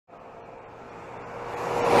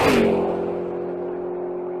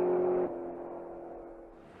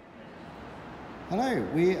Hello,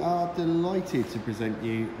 we are delighted to present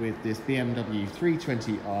you with this BMW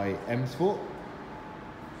 320i M Sport.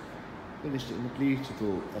 Finished in the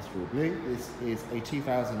beautiful Estoril blue. This is a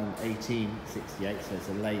 2018 68, so it's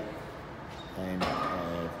a late end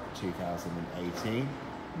of 2018.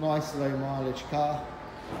 Nice low mileage car.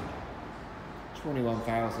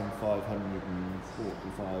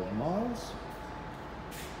 21,545 miles.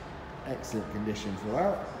 Excellent condition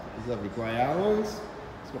throughout. There's lovely grey alloys.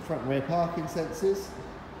 It's got front and rear parking sensors.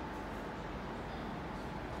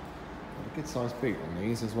 Got a good sized boot on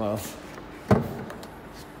these as well.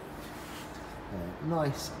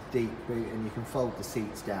 Nice deep boot, and you can fold the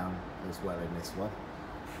seats down as well in this one.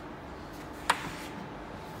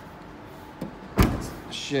 Let's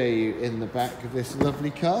show you in the back of this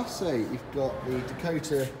lovely car. So you've got the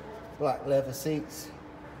Dakota black leather seats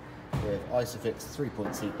with Isofix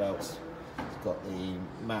 3-point seat belts. It's got the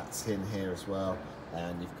mats in here as well,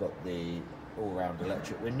 and you've got the all-round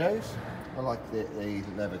electric windows. I like that the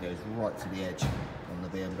leather goes right to the edge on the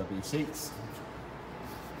BMW seats.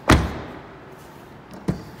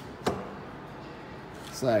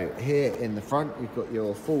 So here in the front you've got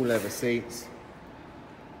your full leather seats,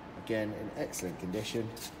 again in excellent condition.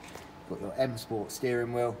 You've got your M Sport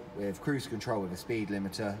steering wheel with cruise control with a speed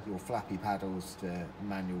limiter, your flappy paddles to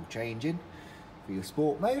manual changing for your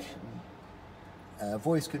sport mode.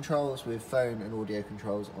 Voice controls with phone and audio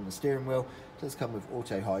controls on the steering wheel. It does come with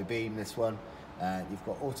auto high beam, this one. You've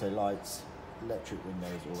got auto lights, electric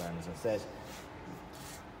windows all around, as I said.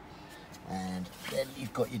 And then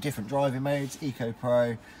you've got your different driving modes: Eco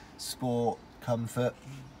Pro, Sport, Comfort.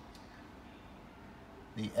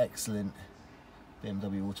 The excellent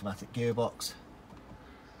BMW automatic gearbox.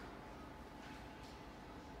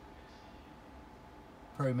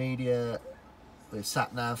 Pro Media with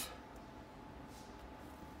Sat Nav.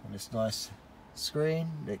 On this nice screen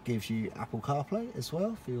that gives you Apple CarPlay as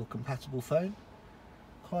well for your compatible phone.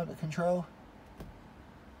 Climate control.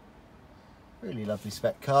 Really lovely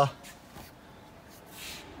spec car.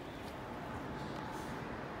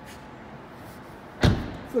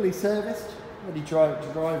 Fully serviced, ready to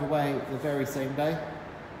drive away the very same day.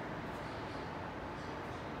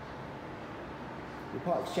 Your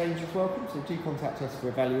part exchange is welcome, so do contact us for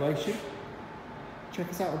evaluation. Check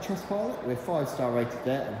us out on Trustpilot. We're 5-star rated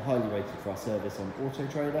there and highly rated for our service on Auto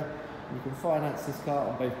Trader. You can finance this car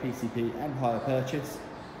on both PCP and hire purchase.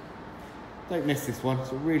 Don't miss this one.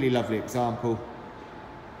 It's a really lovely example of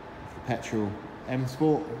the petrol M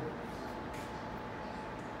Sport.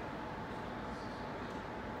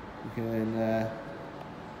 You can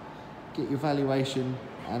get your valuation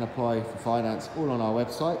and apply for finance all on our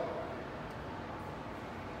website.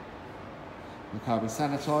 The car will be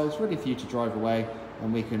sanitised, ready for you to drive away,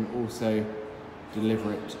 and we can also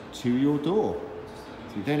deliver it to your door.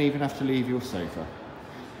 So you don't even have to leave your sofa.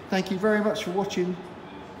 Thank you very much for watching.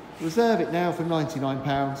 Reserve it now for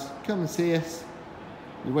 £99. Come and see us.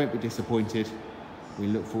 You won't be disappointed. We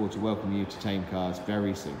look forward to welcoming you to Thame Cars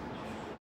very soon.